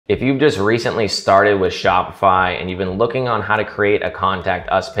If you've just recently started with Shopify and you've been looking on how to create a Contact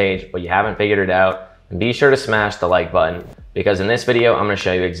Us page, but you haven't figured it out, then be sure to smash the like button, because in this video, I'm gonna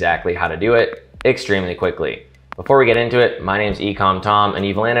show you exactly how to do it extremely quickly. Before we get into it, my name's Ecom Tom, and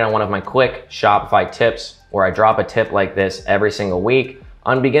you've landed on one of my quick Shopify tips where I drop a tip like this every single week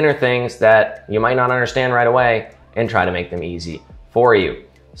on beginner things that you might not understand right away and try to make them easy for you.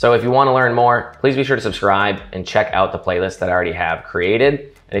 So if you wanna learn more, please be sure to subscribe and check out the playlist that I already have created.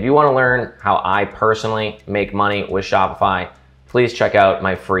 And if you want to learn how I personally make money with Shopify, please check out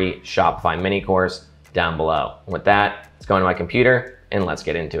my free Shopify mini course down below. And with that, let's go into my computer and let's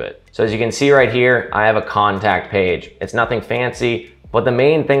get into it. So as you can see right here, I have a contact page. It's nothing fancy, but the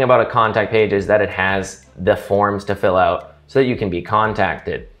main thing about a contact page is that it has the forms to fill out so that you can be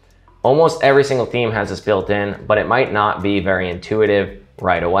contacted. Almost every single theme has this built in, but it might not be very intuitive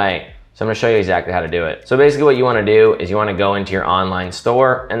right away. So I'm gonna show you exactly how to do it. So basically what you wanna do is you wanna go into your online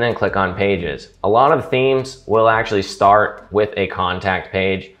store and then click on pages. A lot of themes will actually start with a contact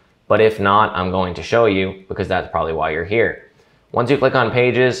page, but if not, I'm going to show you because that's probably why you're here. Once you click on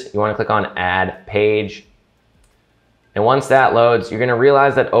pages, you wanna click on add page. And once that loads, you're gonna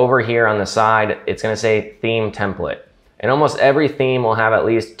realize that over here on the side, it's gonna say theme template. And almost every theme will have at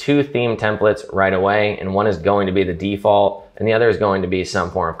least 2 theme templates right away, and one is going to be the default, and the other is going to be some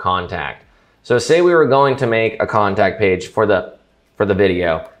form of contact. So say we were going to make a contact page for the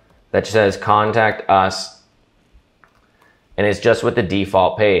video that says contact us, and it's just with the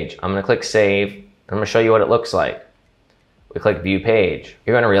default page. I'm gonna click save, and I'm gonna show you what it looks like. We click view page.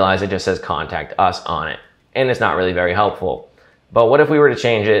 You're gonna realize it just says contact us on it, and it's not really very helpful. But what if we were to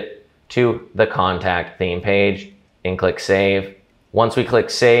change it to the contact theme page and click save? Once we click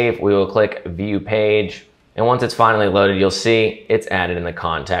save, we will click view page. And once it's finally loaded, you'll see it's added in the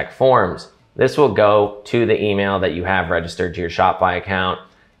contact forms. This will go to the email that you have registered to your Shopify account.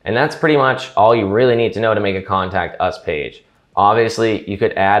 And that's pretty much all you really need to know to make a contact us page. Obviously, you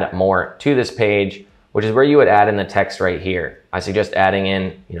could add more to this page, which is where you would add in the text right here. I suggest adding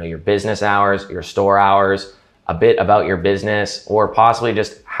in, your business hours, your store hours, a bit about your business, or possibly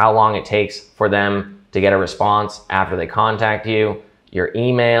just how long it takes for them to get a response after they contact you, your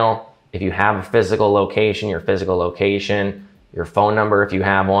email, if you have a physical location, your physical location, your phone number if you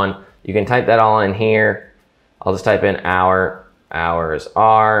have one. You can type that all in here. I'll just type in hours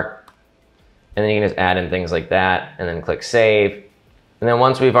are, and then you can just add in things like that and then click save. And then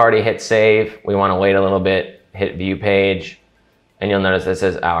once we've already hit save, we want to wait a little bit, hit view page, and you'll notice that it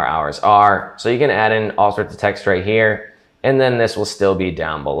says our hours are. So you can add in all sorts of text right here, and then this will still be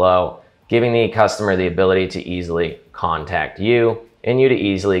down below, giving the customer the ability to easily contact you and you to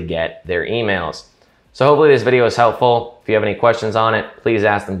easily get their emails. So hopefully this video is helpful. If you have any questions on it, please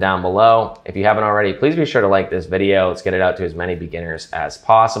ask them down below. If you haven't already, please be sure to like this video. Let's get it out to as many beginners as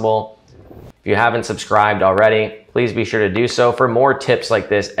possible. If you haven't subscribed already, please be sure to do so for more tips like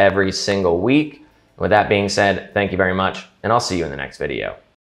this every single week. With that being said, thank you very much, and I'll see you in the next video.